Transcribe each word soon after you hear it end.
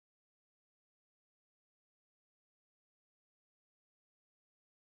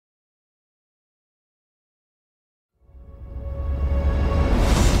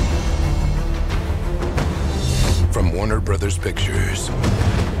Warner Brothers Pictures,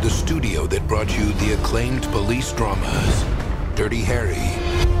 the studio that brought you the acclaimed police dramas, Dirty Harry,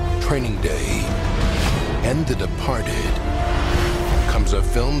 Training Day, and The Departed, comes a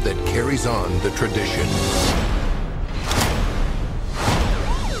film that carries on the tradition.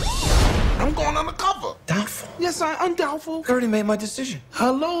 I'm going on the cover. Doubtful? Yes, I'm doubtful. I already made my decision.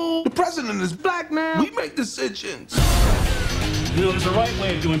 Hello? The president is black now. We make decisions. You know, there's a right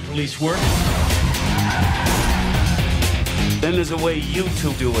way of doing police work. Then there's a way you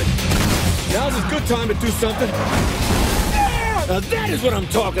two do it. Now's a good time to do something. Yeah! Now that is what I'm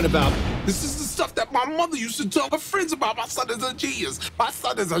talking about. This is the stuff that my mother used to tell her friends about. My son is a genius. My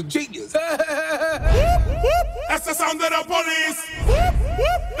son is a genius. That's the sound of the police.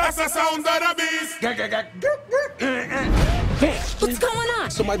 That's the sound of the beast. What's going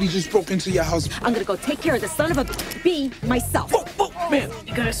on? Somebody just broke into your house. I'm gonna go take care of the son of a bee myself. Whoa, man.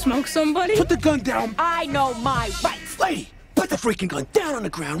 You gonna smoke somebody? Put the gun down. I know my rights. Lady, put the freaking gun down on the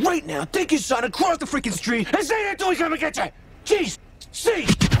ground right now. Take your son across the freaking street and say that till we come and get you. Jeez, see.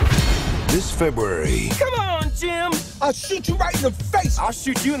 This February, Come on, Jim. I'll shoot you right in the face. I'll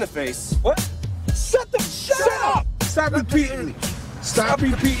shoot you in the face. What? Shut up. Stop repeating. Stop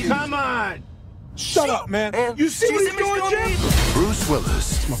repeating. Come on. Shut up, man. You see what he's doing, Jim? Bruce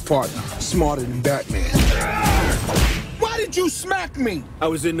Willis, My partner, smarter than Batman. Why did you smack me? I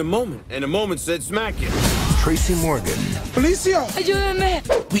was in the moment, and the moment said smack it. Tracy Morgan, Felicia, Ayúdenme.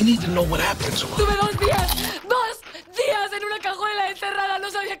 we need to know what happened to her. Tuve 2 días en una cajuela encerrada. No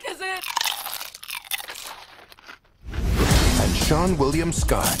sabía qué hacer. and Sean William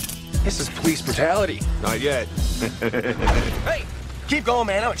Scott. This is police brutality. Not yet. Hey, keep going,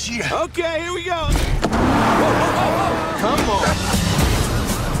 man. I'm a cheater. Okay, here we go. Whoa. Come on.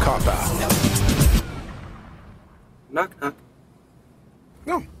 Cop Out, Knock, knock.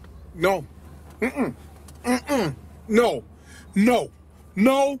 No. No. Mm-mm. Mm-mm. No. No.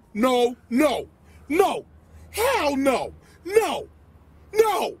 No. No. No. No. Hell no. No.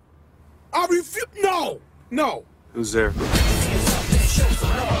 No. I refuse. No. No. Who's there?